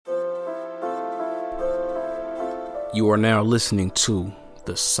You are now listening to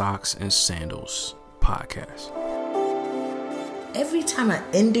the Socks and Sandals podcast. Every time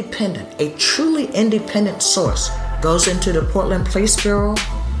a truly independent source goes into the Portland Police Bureau,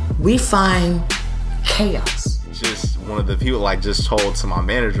 we find chaos. Just one of the people just told to my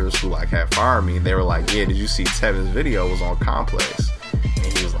managers who had fired me, they were like, yeah, did you see Tevin's video was on Complex?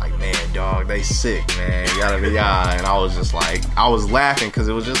 And he was like, man, dog, they sick, man, yada yada. And I was just I was laughing because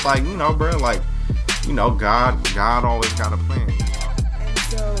it was just bro, God always got a plan. And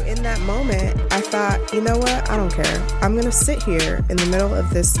so in that moment, I thought, you know what? I don't care. I'm going to sit here in the middle of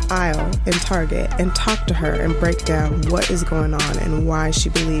this aisle in Target and talk to her and break down what is going on and why she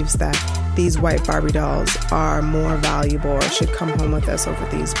believes that these white Barbie dolls are more valuable or should come home with us over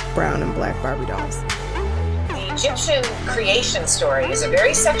these brown and black Barbie dolls. The Egyptian creation story is a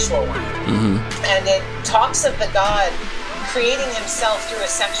very sexual one. Mm-hmm. And it talks of the god creating himself through a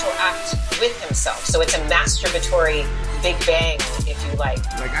sexual act with himself. So it's a masturbatory Big Bang, if you like.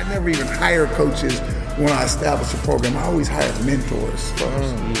 I never even hire coaches when I establish a program. I always hire mentors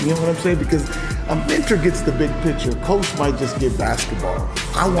first. You know what I'm saying? Because a mentor gets the big picture. Coach might just get basketball.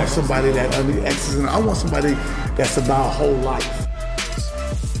 I want somebody that I want somebody that's about whole life.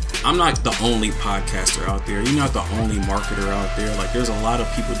 I'm not the only podcaster out there. You're not the only marketer out there. There's a lot of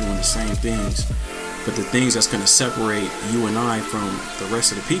people doing the same things. But the things that's going to separate you and I from the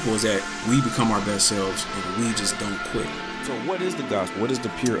rest of the people is that we become our best selves and we just don't quit. So what is the gospel? What is the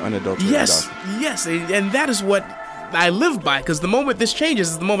pure, unadulterated gospel? Yes, and that is what I live by, because the moment this changes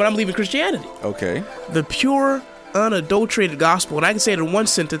is the moment I'm leaving Christianity. Okay. The pure, unadulterated gospel, and I can say it in one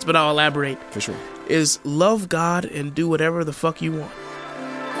sentence, but I'll elaborate. For sure. Is love God and do whatever the fuck you want.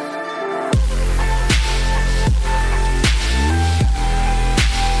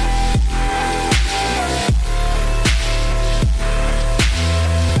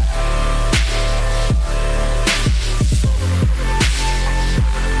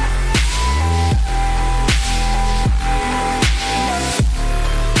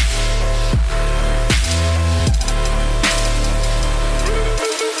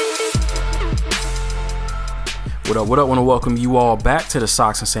 What up? I want to welcome you all back to the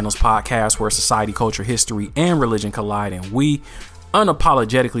Socks and Sandals podcast, where society, culture, history, and religion collide, and we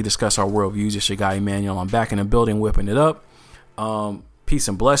unapologetically discuss our worldviews. It's your guy Emmanuel. I'm back in the building, whipping it up. Peace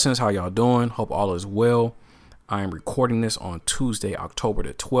and blessings. How y'all doing? Hope all is well. I am recording this on Tuesday, October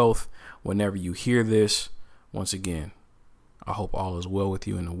the 12th. Whenever you hear this, once again, I hope all is well with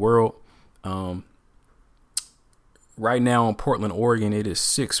you in the world. Right now in Portland, Oregon, it is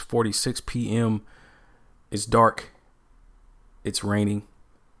 6:46 p.m. It's dark, it's raining,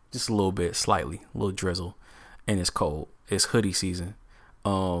 just a little bit, slightly, a little drizzle, and it's cold. It's hoodie season.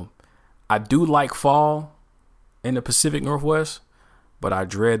 I do like fall in the Pacific Northwest, but I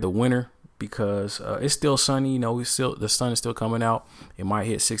dread the winter because it's still sunny. The sun is still coming out. It might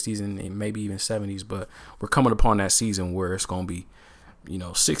hit 60s and maybe even 70s, but we're coming upon that season where it's going to be,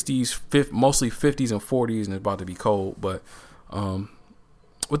 60s, mostly 50s and 40s, and it's about to be cold. But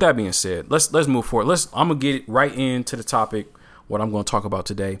with that being said, let's move forward. I'm gonna get right into the topic, what I'm gonna talk about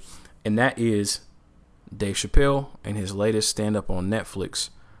today, and that is Dave Chappelle and his latest stand-up on Netflix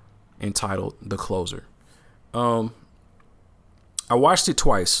entitled The Closer. I watched it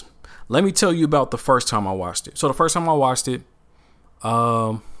twice. Let me tell you about the first time I watched it. So the first time I watched it,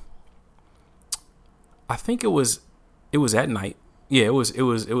 I think it was at night. Yeah, it was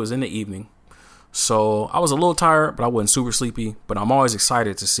in the evening. So I was a little tired, but I wasn't super sleepy. But I'm always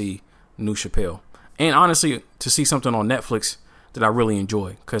excited to see new Chappelle, and honestly, to see something on Netflix that I really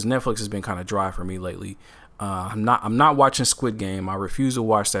enjoy, because Netflix has been kind of dry for me lately. I'm not watching Squid Game. I refuse to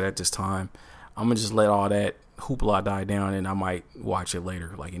watch that at this time. I'm gonna just let all that hoopla die down, and I might watch it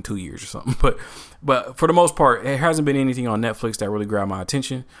later, like in 2 years or something. But for the most part, there hasn't been anything on Netflix that really grabbed my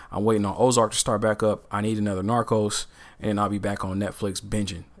attention. I'm waiting on Ozark to start back up. I need another Narcos, and I'll be back on Netflix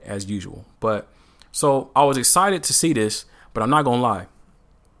binging as usual. So I was excited to see this, but I'm not going to lie.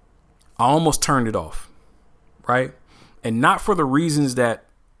 I almost turned it off, right? And not for the reasons that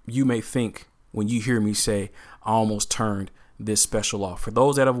you may think when you hear me say I almost turned this special off. For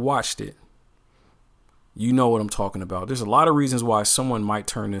those that have watched it, you know what I'm talking about. There's a lot of reasons why someone might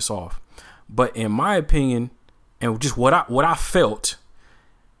turn this off. But in my opinion, and just what I felt,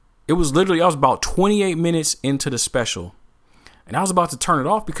 it was literally, I was about 28 minutes into the special, and I was about to turn it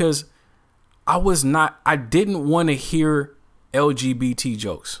off because I didn't want to hear LGBT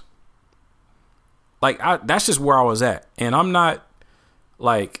jokes. That's just where I was at. And I'm not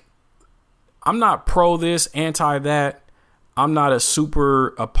pro this, anti that. I'm not a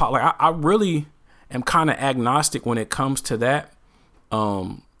super, I really am kind of agnostic when it comes to that,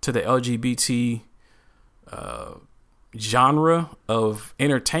 to the LGBT genre of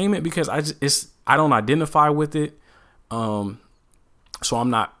entertainment because I don't identify with it. So I'm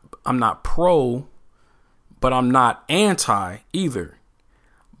not pro, but I'm not anti either.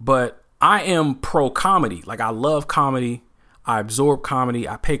 But I am pro comedy. Like, I love comedy. I absorb comedy.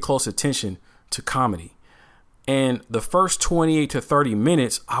 I pay close attention to comedy. And the first 28 to 30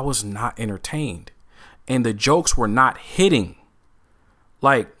 minutes, I was not entertained. And the jokes were not hitting.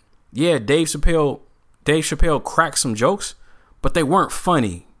 Like, yeah, Dave Chappelle cracked some jokes, but they weren't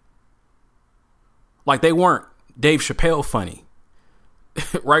funny. Like, they weren't Dave Chappelle funny.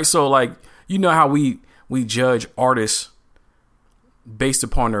 Right? So, like, you know how we judge artists based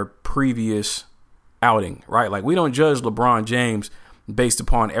upon their previous outing, right? Like, we don't judge LeBron James based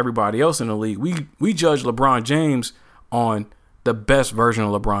upon everybody else in the league. We judge LeBron James on the best version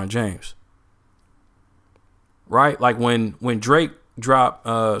of LeBron James. Right? Like, when Drake dropped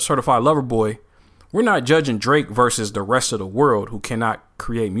Certified Lover Boy, we're not judging Drake versus the rest of the world who cannot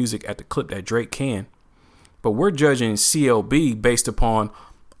create music at the clip that Drake can. But we're judging CLB based upon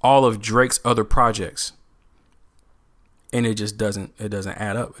all of Drake's other projects. And it just doesn't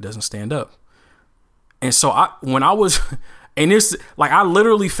add up. It doesn't stand up. And so I literally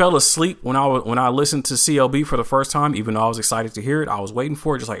fell asleep when I listened to CLB for the first time, even though I was excited to hear it. I was waiting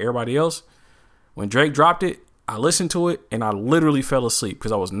for it just like everybody else. When Drake dropped it, I listened to it and I literally fell asleep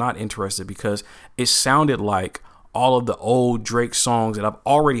because I was not interested, because it sounded like all of the old Drake songs that I've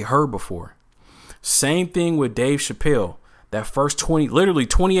already heard before. Same thing with Dave Chappelle. That first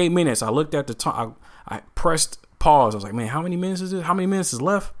 28 minutes, I looked at the time. I pressed pause. I was like, man, how many minutes is it? How many minutes is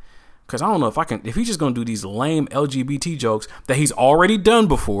left? Because I don't know if he's just going to do these lame LGBT jokes that he's already done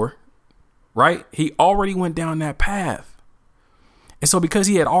before, right? He already went down that path. And so because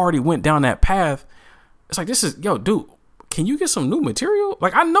he had already went down that path, it's like, dude, can you get some new material?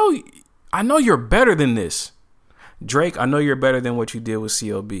 Like, I know you're better than this. Drake, I know you're better than what you did with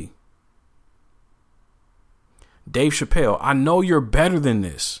CLB. Dave Chappelle, I know you're better than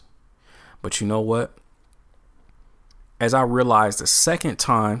this. But you know what? As I realized the second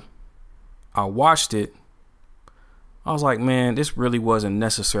time I watched it, I was like, man, this really wasn't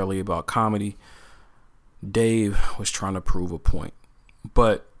necessarily about comedy. Dave was trying to prove a point.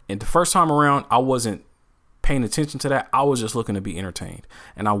 But in the first time around, I wasn't paying attention to that. I was just looking to be entertained,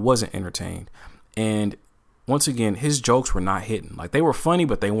 and I wasn't entertained. And once again, his jokes were not hitting. Like, they were funny,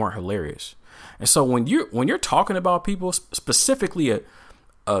 but they weren't hilarious. And so when you're talking about people, specifically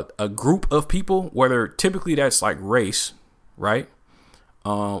a group of people, whether typically that's like race, right?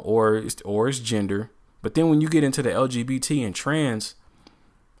 Or it's gender. But then when you get into the LGBT and trans,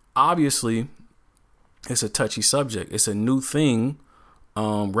 obviously it's a touchy subject. It's a new thing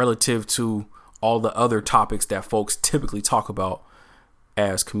relative to all the other topics that folks typically talk about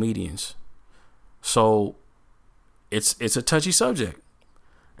as comedians. So it's a touchy subject.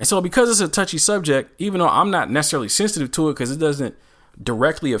 And so because it's a touchy subject, even though I'm not necessarily sensitive to it because it doesn't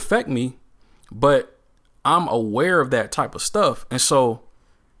directly affect me, but I'm aware of that type of stuff. And so,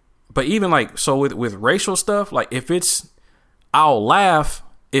 but even like, so with racial stuff, like I'll laugh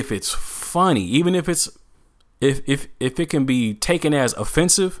if it's funny, even if if it can be taken as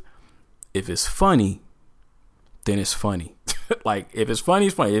offensive. If it's funny, then it's funny. Like, if it's funny,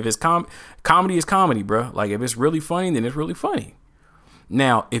 it's funny. If it's comedy is comedy, bro. Like, if it's really funny, then it's really funny.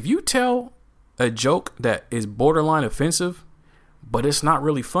 Now, if you tell a joke that is borderline offensive, but it's not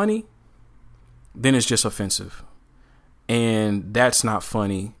really funny, then it's just offensive. And that's not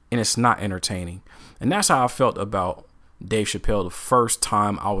funny, and it's not entertaining. And that's how I felt about Dave Chappelle the first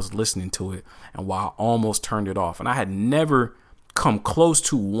time I was listening to it, and why I almost turned it off. And I had never come close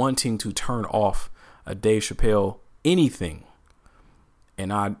to wanting to turn off a Dave Chappelle anything.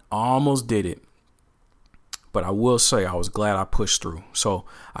 And I almost did it. But I will say I was glad I pushed through. So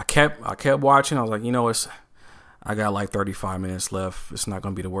I kept watching. I was like, you know, I got like 35 minutes left. It's not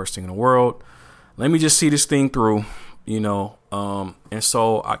going to be the worst thing in the world. Let me just see this thing through, you know. And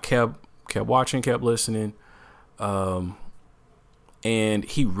so I kept watching, kept listening. And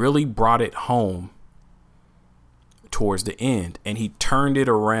he really brought it home towards the end. And he turned it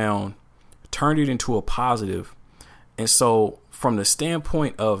around, turned it into a positive. And so from the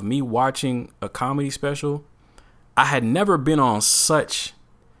standpoint of me watching a comedy special, I had never been on such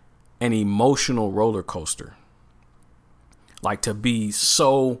an emotional roller coaster. Like, to be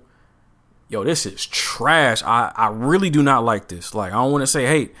so, yo, this is trash. I really do not like this. Like, I don't want to say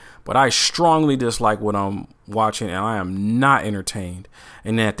hate, but I strongly dislike what I'm watching, and I am not entertained.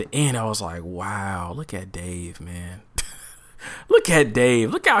 And then at the end, I was like, wow, look at Dave, man. Look at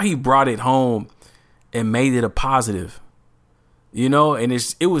Dave. Look how he brought it home and made it a positive. You know, and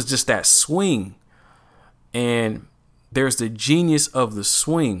it was just that swing. And there's the genius of the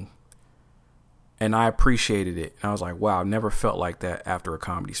swing. And I appreciated it. And I was like, wow, I never felt like that after a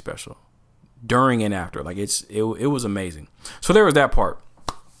comedy special. During and after. Like it was amazing. So there was that part.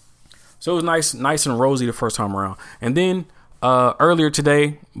 So it was nice and rosy the first time around. And then earlier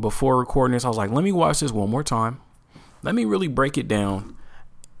today, before recording this, I was like, let me watch this one more time. Let me really break it down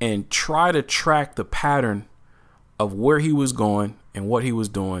and try to track the pattern of where he was going and what he was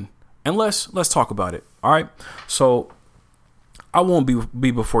doing. And let's talk about it. All right. So I won't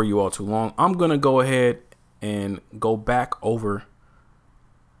be before you all too long. I'm going to go ahead and go back over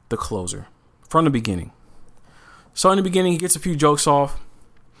the closer from the beginning. So in the beginning, he gets a few jokes off.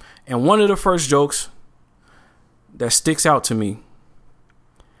 And one of the first jokes that sticks out to me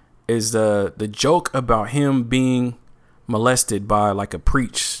is the joke about him being molested by like a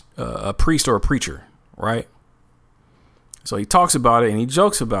priest or a preacher, right? So he talks about it and he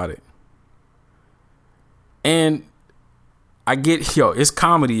jokes about it. And I get, it's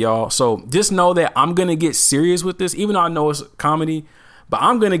comedy, y'all. So just know that I'm going to get serious with this, even though I know it's comedy, but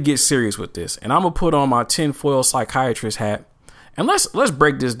I'm going to get serious with this. And I'm going to put on my tinfoil psychiatrist hat. And let's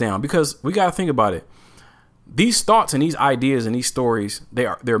break this down, because we got to think about it. These thoughts and these ideas and these stories,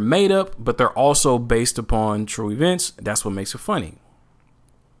 they're made up, but they're also based upon true events. That's what makes it funny.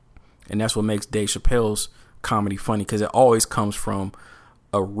 And that's what makes Dave Chappelle's comedy funny, because it always comes from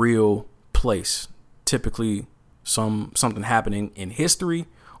a real place. Typically something happening in history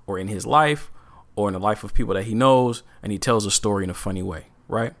or in his life or in the life of people that he knows, and he tells a story in a funny way,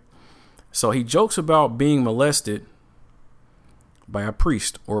 right? So he jokes about being molested by a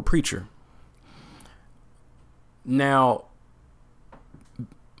priest or a preacher. Now,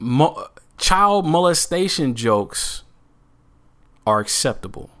 child molestation jokes are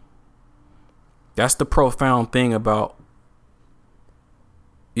acceptable. That's the profound thing about,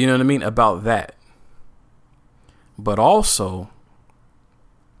 you know what I mean, about that. But also,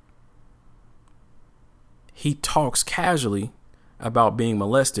 he talks casually about being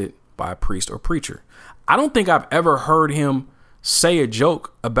molested by a priest or preacher. I don't think I've ever heard him say a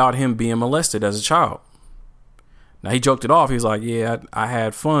joke about him being molested as a child. Now, he joked it off. He's like, yeah, I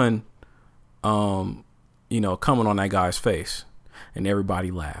had fun, coming on that guy's face. And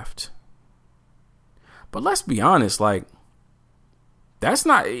everybody laughed. But let's be honest, like, that's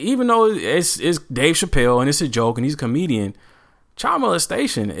not, even though it's Dave Chappelle and it's a joke and he's a comedian, child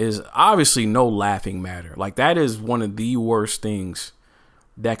molestation is obviously no laughing matter. Like, that is one of the worst things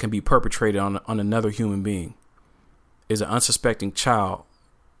that can be perpetrated on another human being, is an unsuspecting child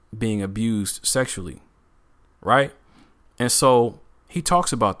being abused sexually. Right? And so he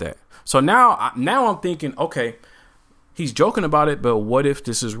talks about that. So now I'm thinking, okay, he's joking about it, but what if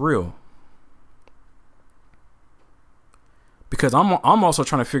this is real? Because I'm also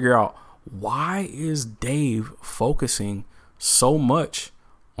trying to figure out, why is Dave focusing so much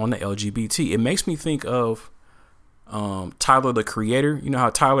on the LGBT? It makes me think of Tyler, the Creator. You know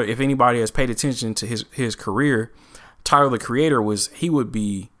how Tyler, if anybody has paid attention to his career, Tyler, the Creator, he would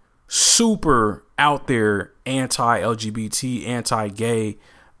be super out there, anti-LGBT, anti-gay,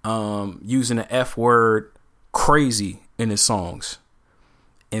 using the F word crazy in his songs.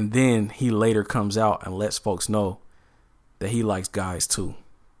 And then he later comes out and lets folks know that he likes guys too.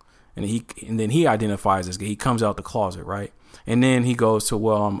 And then he identifies as gay. He comes out the closet, right? And then he goes to,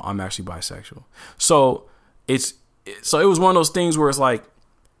 well, I'm actually bisexual. So it was one of those things where it's like,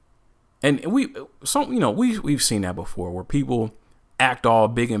 and we've seen that before, where people act all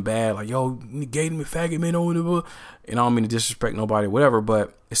big and bad, like, yo, gay men, faggot men, or whatever. And I don't mean to disrespect nobody, whatever,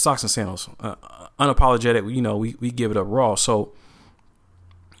 but it's socks and sandals. Unapologetic, we give it up raw. So,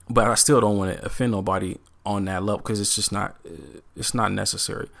 but I still don't want to offend nobody on that level, because it's not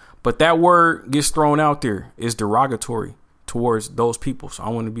necessary. But that word gets thrown out there, is derogatory towards those people. So I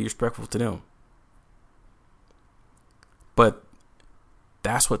want to be respectful to them. But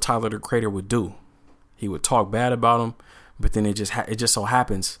that's what Tyler, the Creator, would do. He would talk bad about him, but then it just so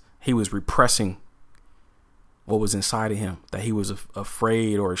happens he was repressing what was inside of him, that he was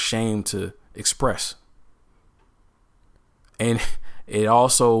afraid or ashamed to express. And it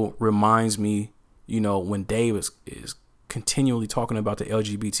also reminds me, when Dave is continually talking about the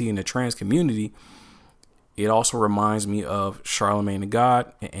LGBT and the trans community, it also reminds me of Charlamagne the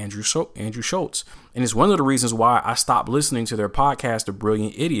God and Andrew Schultz. And it's one of the reasons why I stopped listening to their podcast, The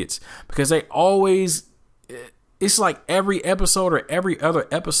Brilliant Idiots, because they always, it's like every episode or every other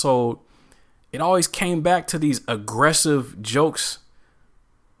episode, it always came back to these aggressive jokes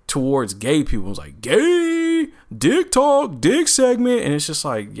towards gay people. It was like, gay, dick talk, dick segment. And it's just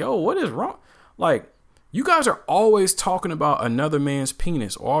like, yo, what is wrong? Like, you guys are always talking about another man's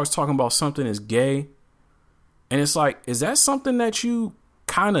penis, or always talking about something as gay And it's like, is that something that you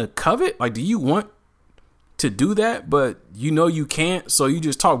kind of covet? Like, do you want to do that, but you know you can't, so you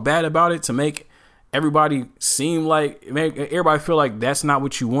just talk bad about it to make everybody seem like, make everybody feel like that's not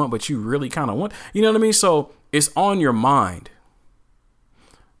what you want, but you really kind of want, you know what I mean? So it's on your mind.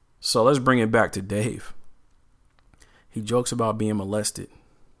 So let's bring it back to Dave. He jokes about being molested.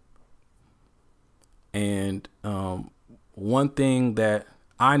 And one thing that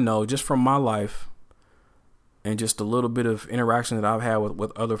I know just from my life and just a little bit of interaction that I've had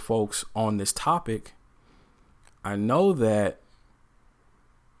with other folks on this topic, I know that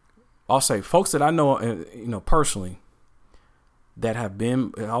I'll say folks that I know, you know, personally that have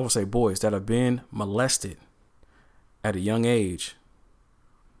been, I would say boys that have been molested at a young age.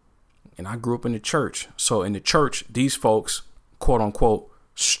 And I grew up in the church. So in the church, these folks, quote unquote,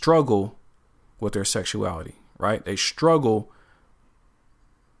 struggle with their sexuality, right? They struggle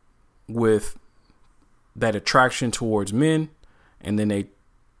with that attraction towards men. And then they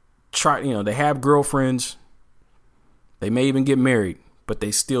try, you know, they have girlfriends. They may even get married, but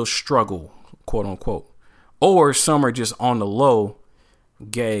they still struggle, quote unquote. Or some are just on the low,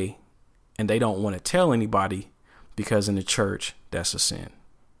 gay, and they don't want to tell anybody because in the church, that's a sin.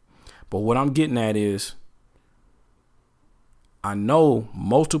 But what I'm getting at is, I know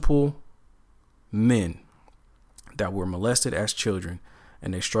multiple men that were molested as children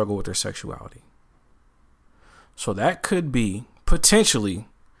and they struggle with their sexuality. So that could be, potentially,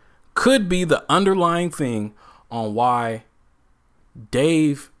 could be the underlying thing on why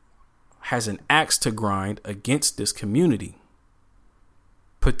Dave has an axe to grind against this community.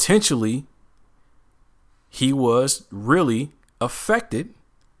 Potentially, he was really affected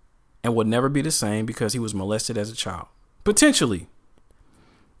and would never be the same because he was molested as a child. Potentially.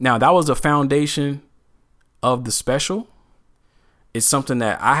 Now, that was the foundation of the special. It's something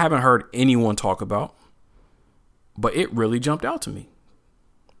that I haven't heard anyone talk about, but it really jumped out to me.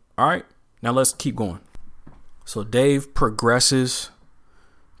 All right, now let's keep going. So Dave progresses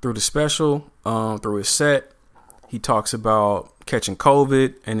through the special, through his set. He talks about catching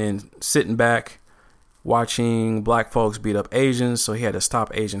COVID and then sitting back, watching black folks beat up Asians. So he had to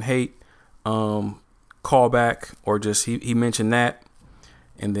stop Asian hate, callback, or just he mentioned that.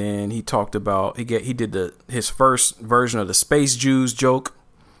 And then he talked about, he did his first version of the Space Jews joke.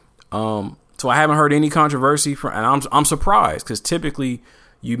 So I haven't heard any controversy from, and I'm surprised because typically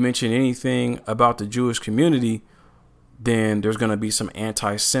you mention anything about the Jewish community, then there's going to be some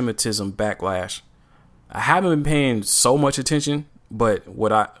anti-Semitism backlash. I haven't been paying so much attention, but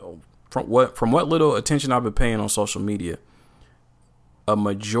from what little attention I've been paying on social media, a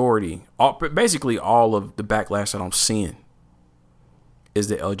majority, basically all of the backlash that I'm seeing is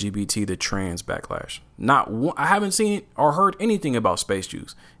the LGBT, the trans backlash. I haven't seen or heard anything about Space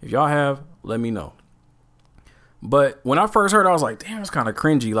Jews. If y'all have, let me know. But when I first heard it, I was like, damn, it's kind of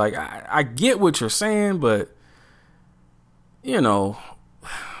cringy. Like, I get what you're saying, but, you know,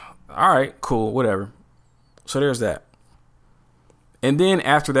 all right, cool, whatever. So there's that. And then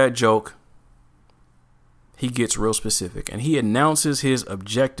after that joke, he gets real specific and he announces his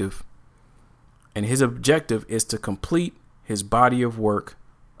objective. And his objective is to complete his body of work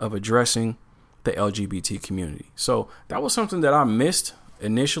of addressing the LGBT community. So that was something that I missed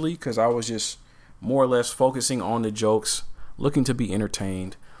initially because I was just more or less focusing on the jokes, looking to be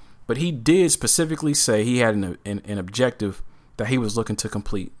entertained. But he did specifically say he had an objective that he was looking to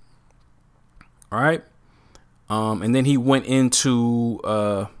complete. All right. And then he went into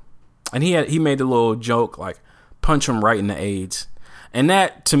and he made a little joke like punch him right in the AIDS. And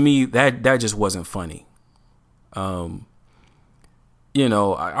that to me, that just wasn't funny. You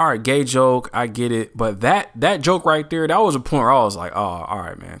know, all right, gay joke, I get it. But that joke right there, that was a point where I was like, oh, all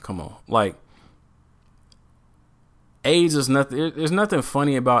right, man, come on. Like, AIDS is nothing. There's nothing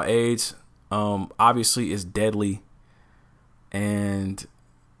funny about AIDS. Obviously, it's deadly. And,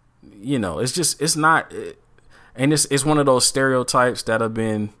 you know, it's not. And it's one of those stereotypes that have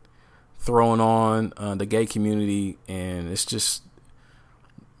been thrown on the gay community. And it's just,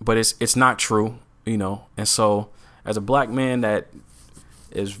 but it's not true, you know. And so as a black man that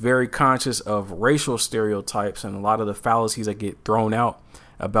is very conscious of racial stereotypes and a lot of the fallacies that get thrown out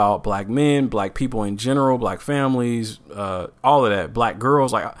about black men, black people in general, black families, all of that, black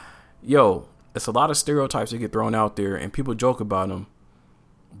girls, like, yo, it's a lot of stereotypes that get thrown out there and people joke about them,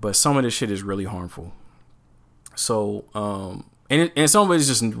 but some of this shit is really harmful. So, and some of it is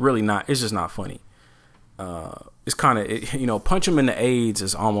just really not, it's just not funny. It's kind of, you know, punch him in the AIDS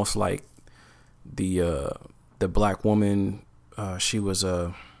is almost like the black woman, she was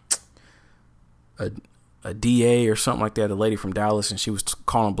a DA or something like that, a lady from Dallas, and she was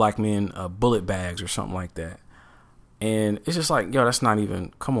calling black men bullet bags or something like that. And it's just like, yo, that's not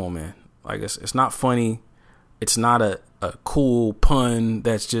even, come on, man. Like, it's not funny. It's not a cool pun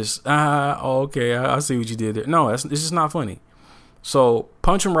that's just, okay, I see what you did there. No, it's just not funny. So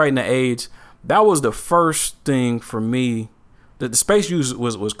punch him right in the AIDS. That was the first thing for me. The space use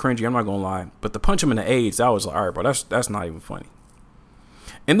was cringy, I'm not gonna lie. But the punch him in the AIDS, that was like, all right, bro, that's not even funny.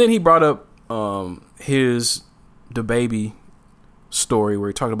 And then he brought up his DaBaby story where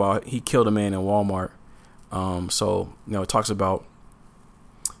he talked about he killed a man in Walmart. So, you know, it talks about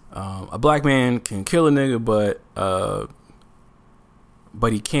a black man can kill a nigga,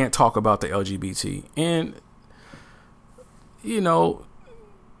 but he can't talk about the LGBT. And, you know,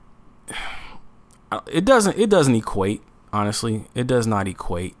 it doesn't equate, honestly. It does not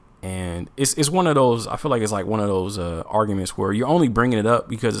equate. And it's one of those, I feel like it's like one of those arguments where you're only bringing it up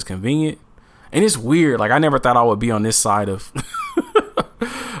because it's convenient. And it's weird. Like, I never thought I would be on this side of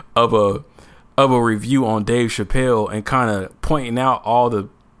of a review on Dave Chappelle and kind of pointing out all the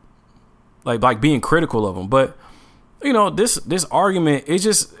like being critical of him. But, you know, this argument, it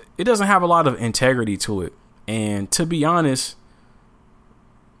doesn't have a lot of integrity to it. And to be honest,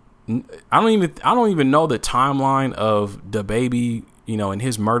 I don't even know the timeline of DaBaby, you know, in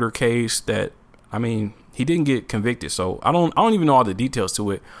his murder case. That, I mean, he didn't get convicted, so I don't even know all the details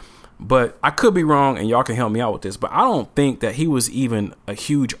to it. But I could be wrong, and y'all can help me out with this. But I don't think that he was even a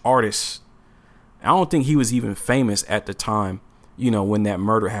huge artist. I don't think he was even famous at the time, you know, when that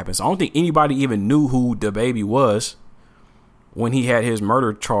murder happens. I don't think anybody even knew who DaBaby was when he had his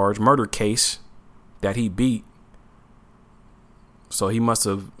murder case that he beat. So he must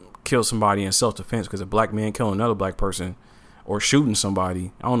have killed somebody in self-defense, because a black man killing another black person or shooting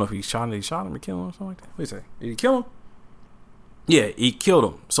somebody. I don't know if he shot him or killed him or something like that. What do you say? Did he kill him? Yeah, he killed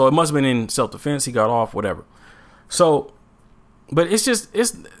him. So it must have been in self-defense. He got off, whatever. So, but it's just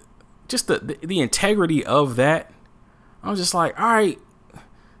the integrity of that. I'm just like, all right,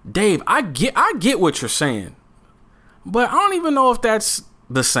 Dave, I get what you're saying, but I don't even know if that's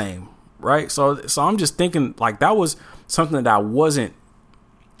the same, right? So I'm just thinking, like, that was something that I wasn't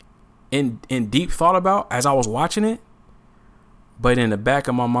in deep thought about as I was watching it. But in the back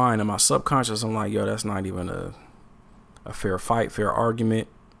of my mind and my subconscious, I'm like, yo, that's not even a fair fight, fair argument.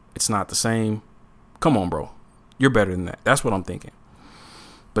 It's not the same. Come on, bro. You're better than that. That's what I'm thinking.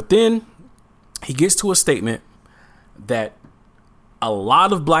 But then he gets to a statement that a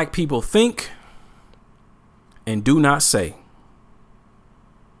lot of black people think and do not say.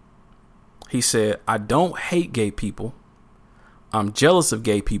 He said, I don't hate gay people. I'm jealous of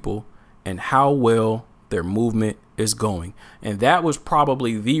gay people and how well their movement is going. And that was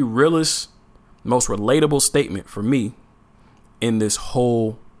probably the realest, most relatable statement for me in this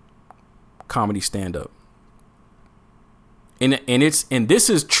whole comedy stand-up. And this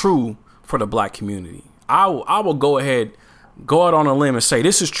is true for the black community. I will go out on a limb and say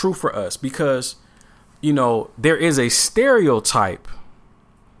this is true for us, because, you know, there is a stereotype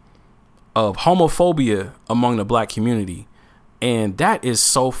of homophobia among the black community, and that is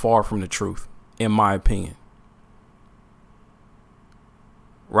so far from the truth, in my opinion.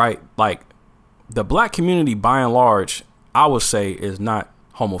 Right? Like, the black community, by and large, I would say, is not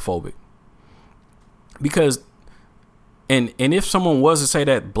homophobic. Because, and if someone was to say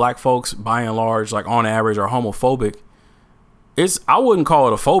that black folks, by and large, like on average, are homophobic, I wouldn't call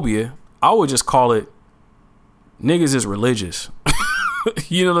it a phobia. I would just call it niggas is religious.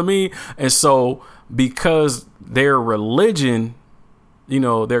 You know what I mean? And so, because their religion, you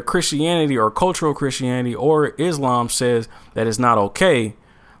know, their Christianity or cultural Christianity or Islam says that it's not okay,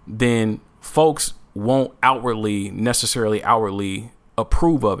 then folks won't necessarily outwardly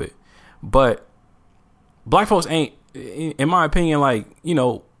approve of it. But black folks ain't, in my opinion, like, you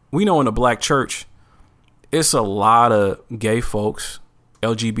know, we know in the black church, it's a lot of gay folks,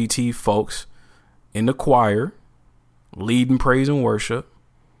 LGBT folks in the choir, leading praise and worship,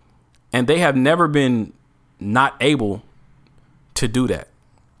 and they have never been not able to do that.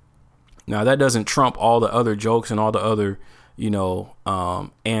 Now, that doesn't trump all the other jokes and all the other, you know,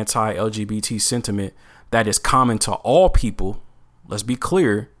 anti-LGBT sentiment that is common to all people. Let's be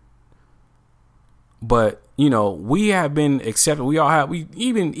clear. But, you know, we have been accepted.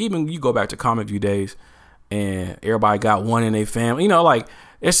 Even you go back to Comic View days and everybody got one in their family, you know, like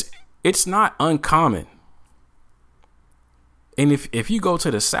it's not uncommon. And if you go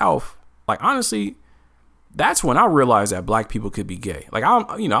to the South, like, honestly, that's when I realized that black people could be gay. Like, I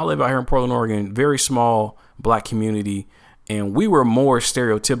live out here in Portland, Oregon, very small black community, and we were more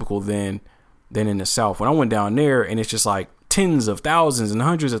stereotypical than in the South. When I went down there, and it's just like tens of thousands and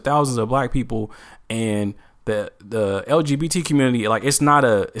hundreds of thousands of black people, and the LGBT community, like, it's not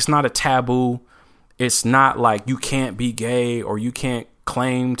a taboo. it's not like you can't be gay or you can't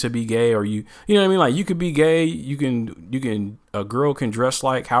claim to be gay, or you know what I mean? Like, you could be gay. A girl can dress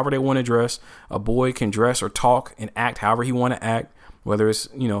like however they want to dress. A boy can dress or talk and act however he want to act, whether it's,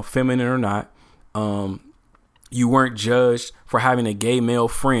 feminine or not. You weren't judged for having a gay male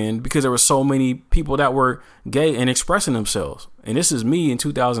friend because there were so many people that were gay and expressing themselves. And this is me in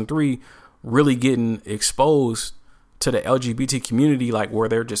 2003 really getting exposed to the LGBT community, like where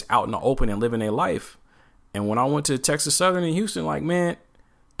they're just out in the open and living their life. And when I went to Texas Southern in Houston, like, man,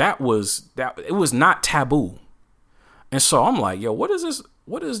 it was not taboo. And so I'm like, yo, what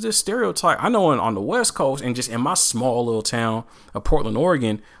is this stereotype? I know on the West Coast and just in my small little town of Portland,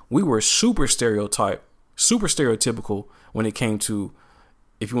 Oregon, we were super stereotypical when it came to,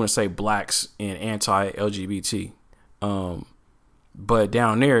 if you want to say, blacks and anti-LGBT. But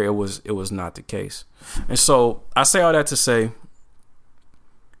down there, it was not the case. And so I say all that to say,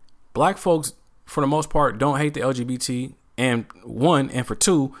 black folks, for the most part, don't hate the LGBT. And for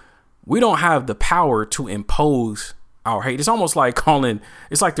two, we don't have the power to impose our hate. It's almost like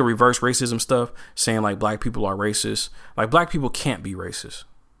it's like the reverse racism stuff, saying like black people are racist. Like, black people can't be racist,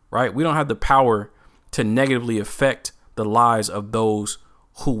 right? We don't have the power to negatively affect the lives of those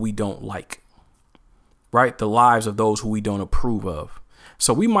who we don't like, right? The lives of those who we don't approve of.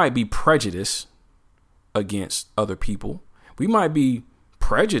 So we might be prejudiced against other people. We might be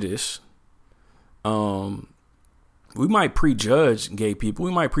prejudiced. We might prejudge gay people.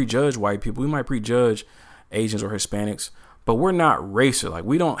 We might prejudge white people. We might prejudge Asians or Hispanics, but we're not racist. Like,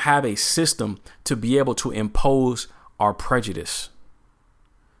 we don't have a system to be able to impose our prejudice.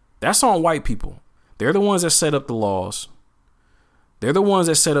 That's on white people. They're the ones that set up the laws. They're the ones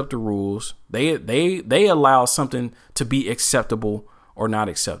that set up the rules. They allow something to be acceptable or not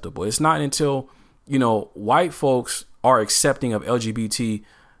acceptable. It's not until, white folks are accepting of LGBT,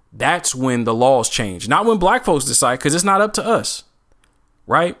 that's when the laws change. Not when black folks decide, because it's not up to us,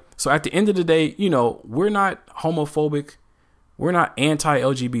 right? So at the end of the day, we're not homophobic. We're not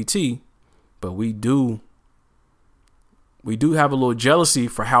anti-LGBT, but we do have a little jealousy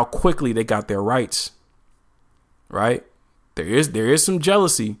for how quickly they got their rights, right? There is some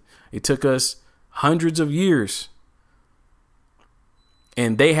jealousy. It took us hundreds of years,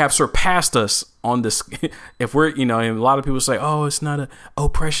 and they have surpassed us on this. If we're, and a lot of people say, oh, it's not a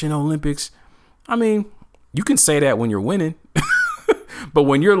oppression Olympics. I mean, you can say that when you're winning, but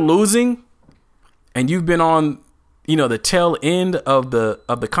when you're losing and you've been on, the tail end of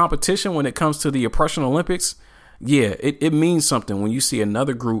the competition when it comes to the oppression Olympics, yeah, it means something when you see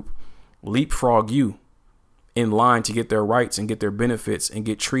another group leapfrog you in line to get their rights and get their benefits and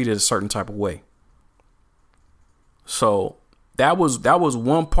get treated a certain type of way. So that was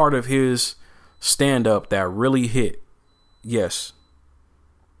one part of his stand up that really hit. Yes,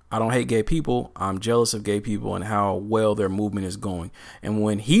 I don't hate gay people. I'm jealous of gay people and how well their movement is going. And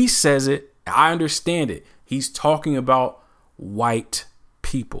when he says it, I understand it. He's talking about white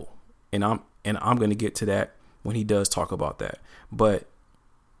people. And I'm going to get to that when he does talk about that. But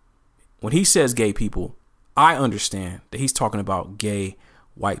when he says gay people, I understand that he's talking about gay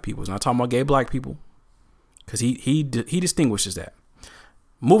white people. He's not talking about gay black people, because he distinguishes that.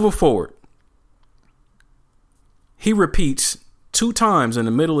 Moving forward, he repeats 2 times in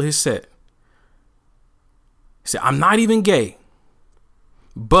the middle of his set. He said, I'm not even gay,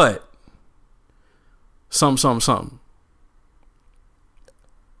 but something.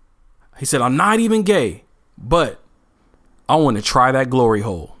 He said, I'm not even gay, but I want to try that glory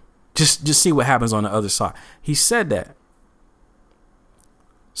hole. Just see what happens on the other side. He said that.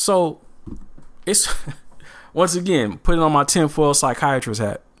 So it's, once again, putting on my tinfoil psychiatrist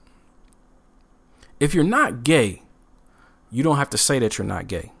hat. If you're not gay, you don't have to say that you're not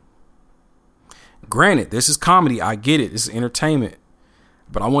gay. Granted, this is comedy. I get it. This is entertainment.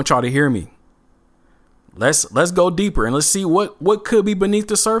 But I want y'all to hear me. Let's go deeper and let's see what could be beneath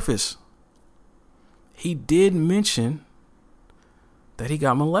the surface. He did mention that he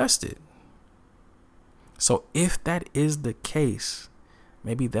got molested. So if that is the case,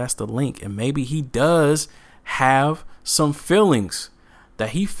 maybe that's the link. And maybe he does have some feelings that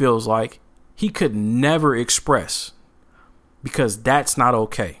he feels like he could never express, because that's not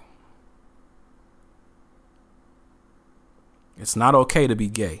okay. It's not okay to be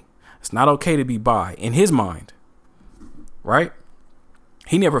gay. It's not okay to be bi in his mind, right?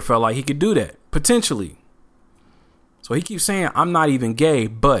 He never felt like he could do that, potentially. So he keeps saying, I'm not even gay,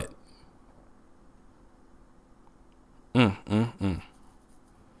 but. So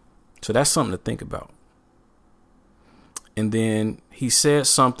that's something to think about. And then he said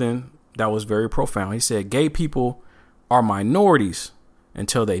something that was very profound. He said, gay people are minorities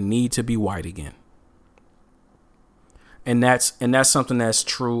until they need to be white again. And that's something that's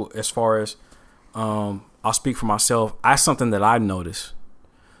true as far as I'll speak for myself. That's something that I noticed.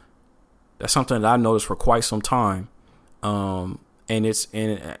 That's something that I noticed for quite some time. And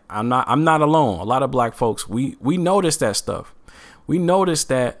I'm not alone. A lot of black folks, we notice that stuff. We notice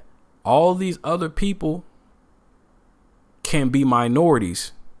that all these other people can be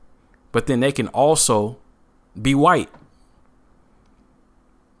minorities, but then they can also be white.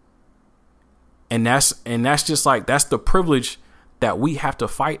 And that's just like, that's the privilege that we have to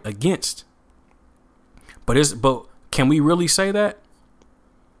fight against. But can we really say that?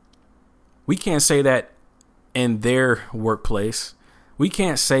 We can't say that in their workplace. We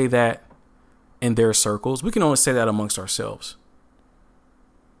can't say that in their circles. We can only say that amongst ourselves.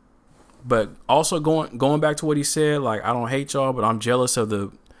 But also going back to what he said, like, I don't hate y'all, but I'm jealous of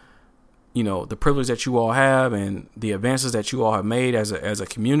the privilege that you all have and the advances that you all have made as a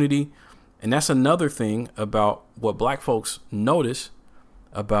community. And that's another thing about what black folks notice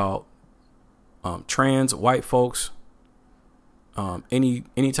about trans white folks, any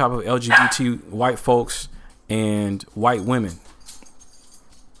type of LGBT white folks and white women.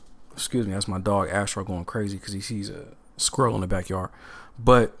 Excuse me, that's my dog Astro going crazy because he sees a squirrel in the backyard.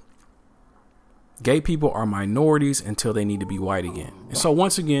 But gay people are minorities until they need to be white again. And so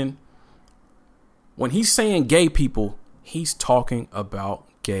once again, when he's saying gay people, he's talking about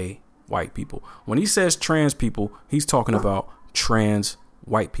gay white people. When he says trans people, he's talking about trans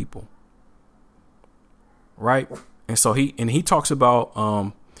white people. Right? And so he talks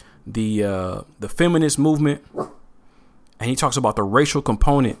about the feminist movement, and he talks about the racial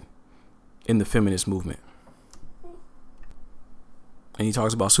component in the feminist movement. And he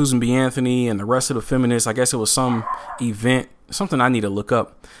talks about Susan B. Anthony and the rest of the feminists. I guess it was some event, something I need to look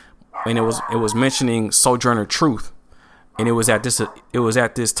up. And it was mentioning Sojourner Truth. And it was at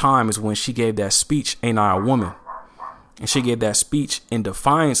this time is when she gave that speech, Ain't I a Woman? And she gave that speech in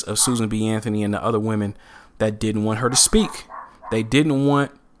defiance of Susan B. Anthony and the other women that didn't want her to speak. They didn't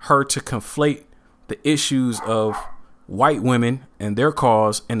want her to conflate the issues of white women and their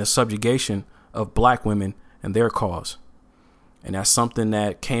cause and the subjugation of black women and their cause. And that's something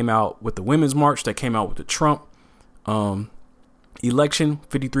that came out with the Women's March, that came out with the Trump election.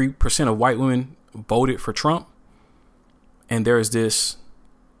 53% of white women voted for Trump. And there's this,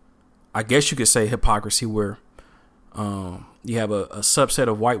 I guess you could say, hypocrisy where you have a subset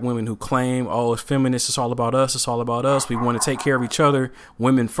of white women who claim, oh, it's feminist, it's all about us, we want to take care of each other,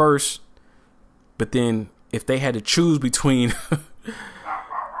 women first. But then if they had to choose between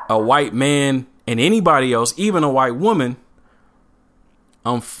a white man and anybody else, even a white woman,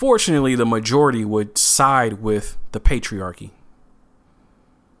 unfortunately the majority would side with the patriarchy.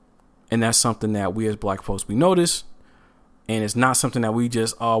 And that's something that we as black folks, we notice. And it's not something that we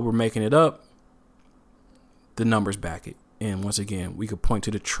just, we're making it up. The numbers back it. And once again, we could point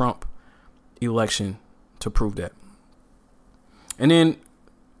to the Trump election to prove that. And then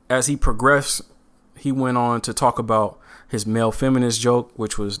as he progressed, he went on to talk about his male feminist joke,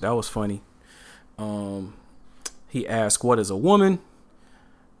 that was funny. He asked, what is a woman?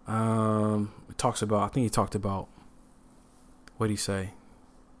 I think he talked about, what'd he say?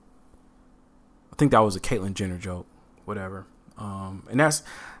 I think that was a Caitlyn Jenner joke, whatever. And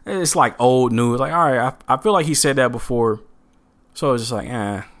it's like old news. Like, all right, I feel like he said that before. So it's just like,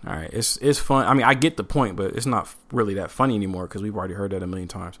 all right, it's fun. I mean, I get the point, but it's not really that funny anymore because we've already heard that a million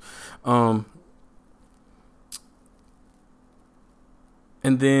times.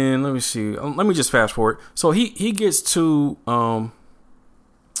 And then let me see. Let me just fast forward. So he gets to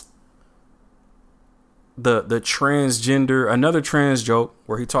the transgender, another trans joke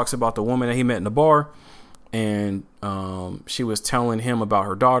where he talks about the woman that he met in the bar, and she was telling him about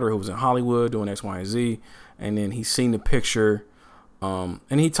her daughter who was in Hollywood doing X, Y, and Z, and then he's seen the picture, and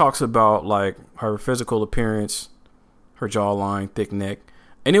he talks about like her physical appearance, her jawline, thick neck,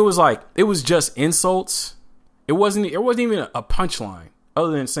 and it was just insults. It wasn't even a punchline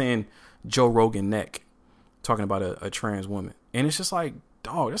other than saying Joe Rogan neck, talking about a trans woman, and it's just like,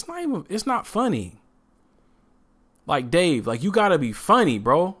 dog, it's not funny. Like, Dave, like, you gotta be funny,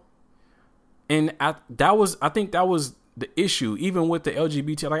 bro. And I think that was the issue, even with the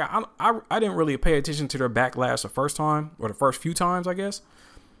LGBT. Like, I didn't really pay attention to their backlash the first time, or the first few times, I guess,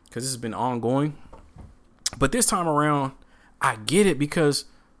 because this has been ongoing. But this time around, I get it, because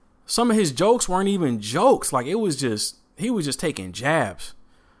some of his jokes weren't even jokes. Like, he was just taking jabs,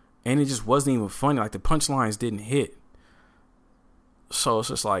 and it just wasn't even funny. Like, the punchlines didn't hit. So it's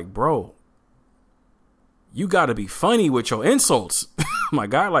just like, bro, you got to be funny with your insults. My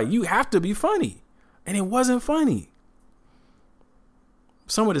God, like, you have to be funny. And it wasn't funny.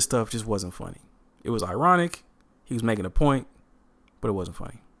 Some of the stuff just wasn't funny. It was ironic. He was making a point, but it wasn't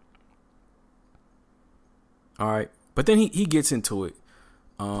funny. All right. But then he gets into it.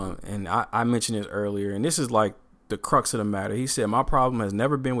 And I mentioned it earlier, and this is like the crux of the matter. He said, my problem has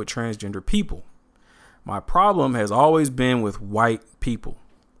never been with transgender people. My problem has always been with white people.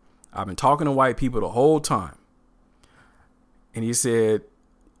 I've been talking to white people the whole time. And he said,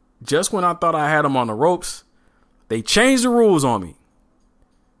 just when I thought I had them on the ropes, they changed the rules on me.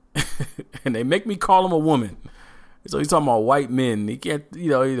 And they make me call them a woman. So he's talking about white men. He can't,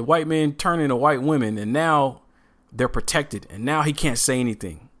 the white men turn into white women, and now they're protected, and now he can't say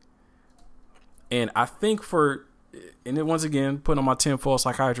anything. And I think and then once again, putting on my tinfoil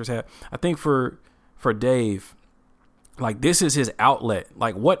psychiatrist hat, I think for Dave, like, this is his outlet.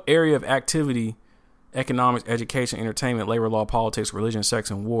 Like, what area of activity, economics, education, entertainment, labor law, politics, religion,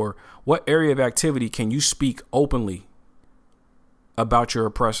 sex, and war, what area of activity can you speak openly about your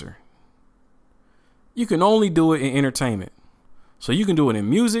oppressor? You can only do it in entertainment. So you can do it in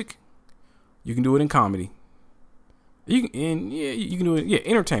music, you can do it in comedy. You can do it,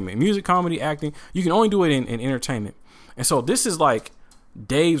 entertainment, music, comedy, acting. You can only do it in entertainment. And so this is like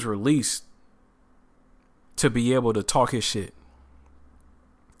Dave's release to be able to talk his shit.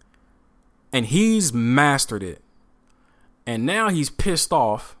 And he's mastered it. And now he's pissed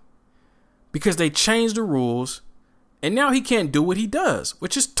off because they changed the rules. And now he can't do what he does,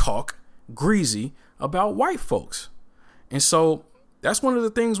 which is talk greasy about white folks. And so that's one of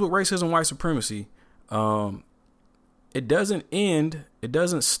the things with racism, white supremacy. It doesn't end. It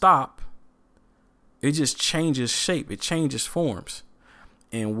doesn't stop. It just changes shape. It changes forms.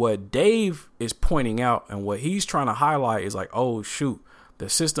 And what Dave is pointing out and what he's trying to highlight is like, oh, shoot, the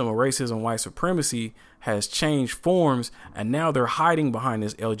system of racism, white supremacy has changed forms, and now they're hiding behind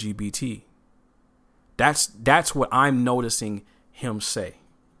this LGBT. That's what I'm noticing him say.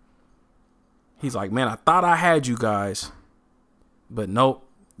 He's like, man, I thought I had you guys, but nope,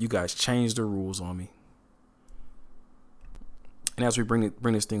 you guys changed the rules on me. And as we bring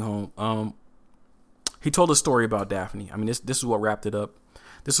this thing home, he told a story about Daphne. I mean, this is what wrapped it up.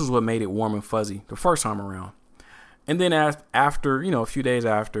 This is what made it warm and fuzzy the first time around. And then after, a few days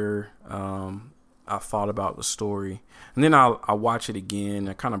after, I thought about the story, and then I watch it again.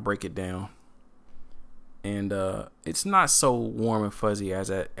 I kind of break it down, and it's not so warm and fuzzy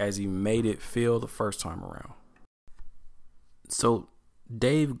as he made it feel the first time around. So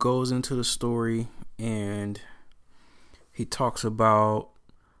Dave goes into the story, and he talks about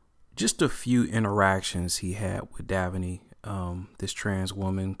just a few interactions he had with Daphne, this trans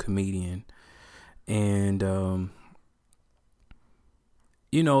woman comedian, and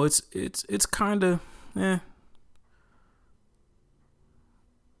it's kind of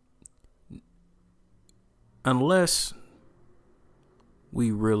unless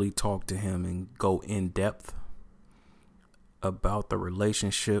we really talk to him and go in depth about the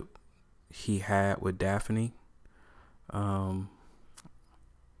relationship he had with Daphne.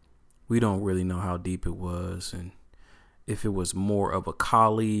 We don't really know how deep it was, and if it was more of a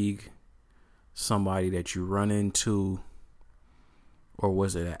colleague, somebody that you run into, or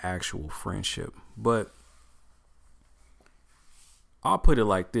was it an actual friendship? But I'll put it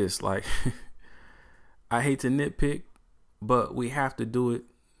like this, like, I hate to nitpick, but we have to do it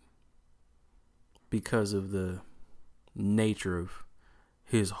because of the nature of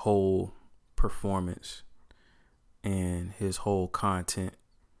his whole performance and his whole content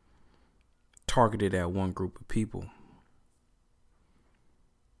targeted at one group of people.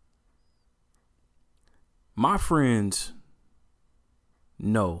 My friends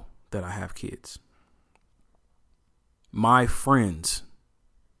know that I have kids. My friends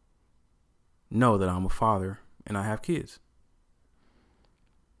know that I'm a father and I have kids.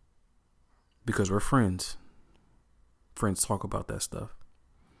 Because we're friends. Friends talk about that stuff.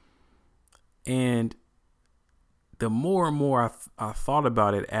 And the more and more I thought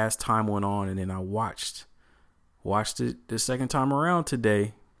about it as time went on, and then I watched it the second time around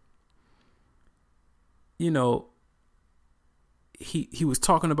today. He was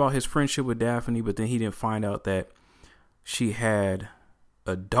talking about his friendship with Daphne, but then he didn't find out that she had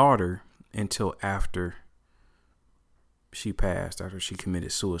a daughter until after she passed, after she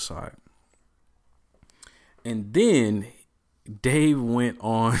committed suicide. And then Dave went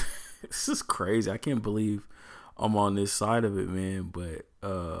on. This is crazy. I can't believe I'm on this side of it, man. But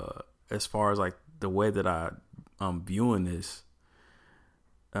as far as like the way that I'm viewing this,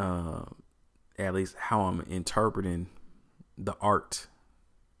 at least how I'm interpreting the art,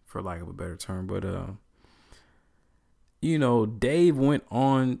 for lack of a better term. But Dave went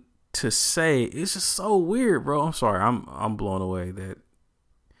on to say, it's just so weird, bro. I'm sorry, I'm blown away that.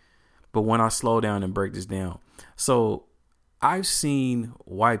 But when I slow down and break this down, So I've seen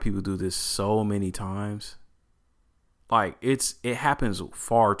white people do this so many times. Like it happens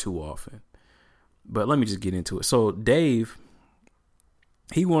far too often. But let me just get into it. So Dave,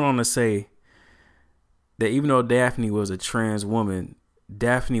 he went on to say that even though Daphne was a trans woman,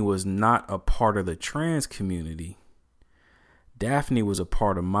 Daphne was not a part of the trans community. Daphne was a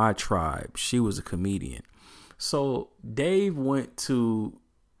part of my tribe. She was a comedian. So Dave went to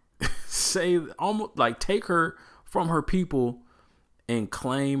say, almost like, take her from her people and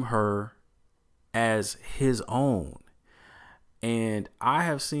claim her as his own. And I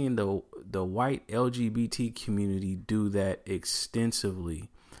have seen the white LGBT community do that extensively.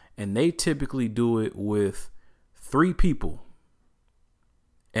 And they typically do it with 3 people.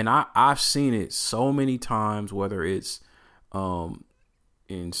 And I've seen it so many times, whether it's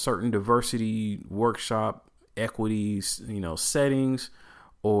in certain diversity workshop equities, settings,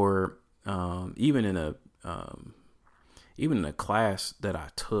 or even in a class that I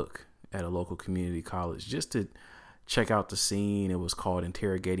took at a local community college just to check out the scene. It was called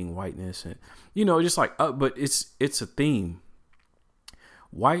Interrogating Whiteness, and just like but it's a theme.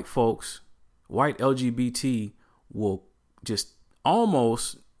 White folks, white LGBT will just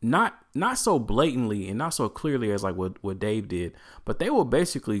almost not so blatantly and not so clearly as like what Dave did, but they will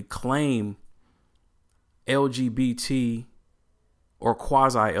basically claim LGBT or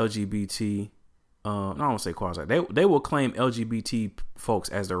quasi LGBT. I don't want to say quasi. They will claim LGBT folks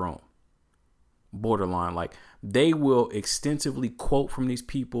as their own. Borderline, like they will extensively quote from these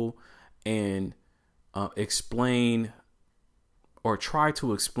people and explain or try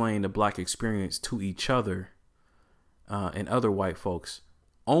to explain the Black experience to each other and other white folks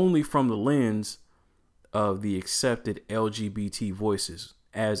only from the lens of the accepted LGBT voices,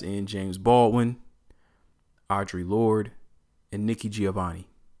 as in James Baldwin, Audre Lorde, and Nikki Giovanni.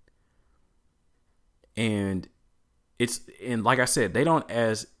 And like I said, they don't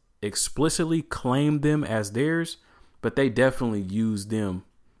as explicitly claim them as theirs, but they definitely use them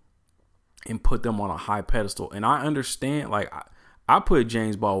and put them on a high pedestal. And I understand, like I put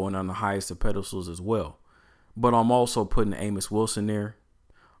James Baldwin on the highest of pedestals as well, but I'm also putting Amos Wilson there.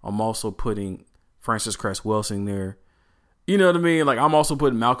 I'm also putting Frances Cress Welsing there. You know what I mean? Like I'm also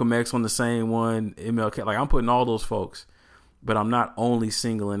putting Malcolm X on the same one, MLK. Like I'm putting all those folks, but I'm not only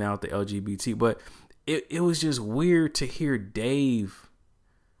singling out the LGBT. But it was just weird to hear Dave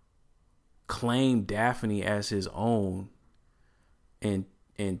claim Daphne as his own and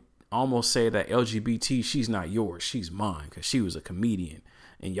almost say that LGBT, she's not yours, she's mine, because she was a comedian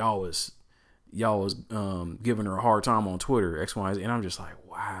and y'all was giving her a hard time on Twitter, X, Y, Z. And I'm just like,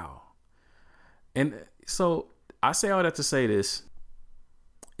 wow. And so I say all that to say this.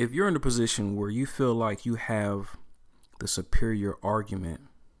 If you're in a position where you feel like you have the superior argument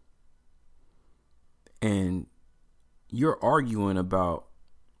and you're arguing about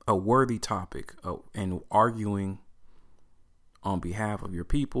a worthy topic and arguing on behalf of your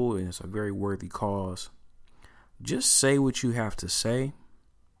people, and it's a very worthy cause, just say what you have to say.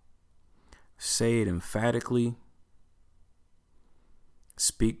 Say it emphatically.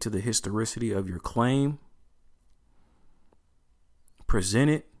 Speak to the historicity of your claim. Present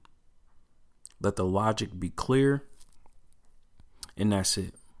it. Let the logic be clear. And that's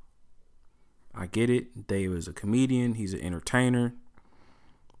it. I get it. Dave is a comedian. He's an entertainer.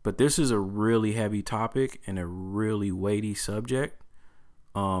 But this is a really heavy topic and a really weighty subject.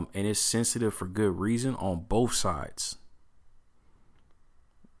 And it's sensitive for good reason on both sides.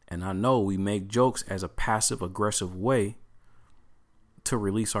 And I know we make jokes as a passive aggressive way to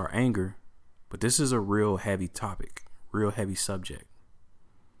release our anger, but this is a real heavy topic, real heavy subject.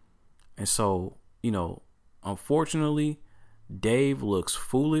 And so, unfortunately, Dave looks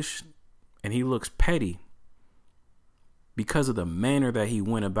foolish and he looks petty because of the manner that he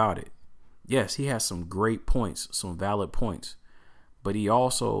went about it. Yes, he has some great points, some valid points, but he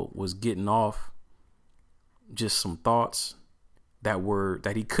also was getting off just some thoughts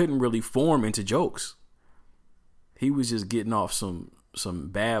that he couldn't really form into jokes. He was just getting off some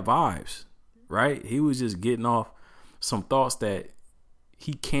bad vibes, right? He was just getting off some thoughts that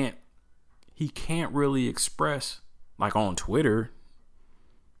he can't really express like on Twitter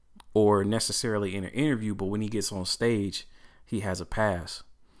or necessarily in an interview, but when he gets on stage, he has a pass.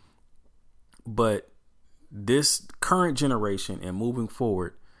 But this current generation and moving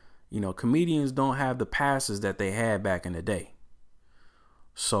forward, comedians don't have the passes that they had back in the day.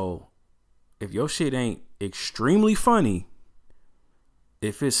 So if your shit ain't extremely funny,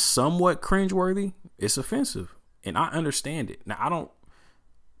 if it's somewhat cringeworthy, it's offensive. And I understand it. Now,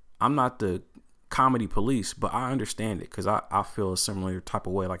 I'm not the comedy police, but I understand it because I feel a similar type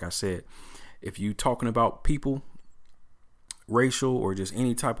of way. Like I said, if you talking about people, racial or just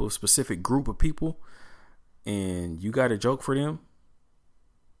any type of specific group of people, and you got a joke for them,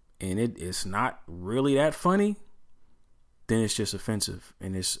 and it's not really that funny, then it's just offensive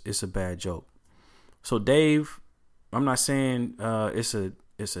and it's a bad joke. So Dave, I'm not saying it's a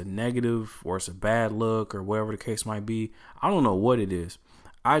negative or it's a bad look or whatever the case might be. I don't know what it is.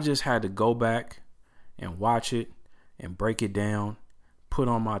 I just had to go back and watch it and break it down, put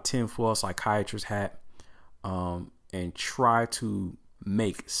on my tinfoil psychiatrist hat, and try to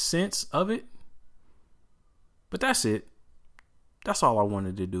make sense of it. But that's it. That's all I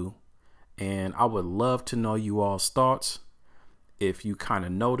wanted to do. And I would love to know you all's thoughts. If you kind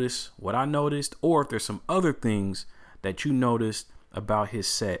of notice what I noticed, or if there's some other things that you noticed about his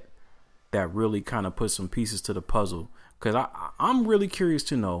set that really kind of put some pieces to the puzzle. Because I'm really curious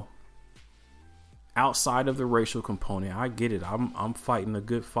to know, outside of the racial component, I get it. I'm fighting a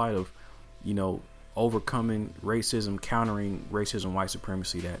good fight of, overcoming racism, countering racism, white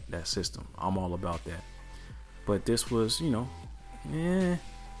supremacy, that system. I'm all about that. But this was,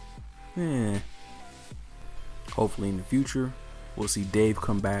 hopefully in the future, we'll see Dave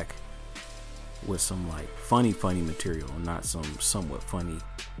come back with some like funny material, and not some somewhat funny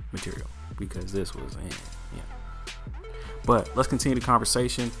material, because this was, But let's continue the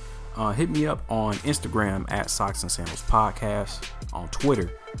conversation. Hit me up on Instagram at Socks and Sandals Podcast, on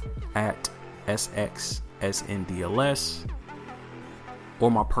Twitter at SXSNDLS, or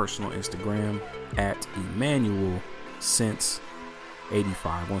my personal Instagram at Emmanuel Since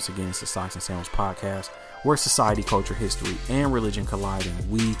 85. Once again, it's the Socks and Sandals Podcast, where society, culture, history, and religion collide, and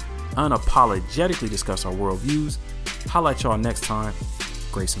we unapologetically discuss our worldviews. Holla at y'all next time.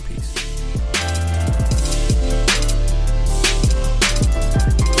 Grace and peace.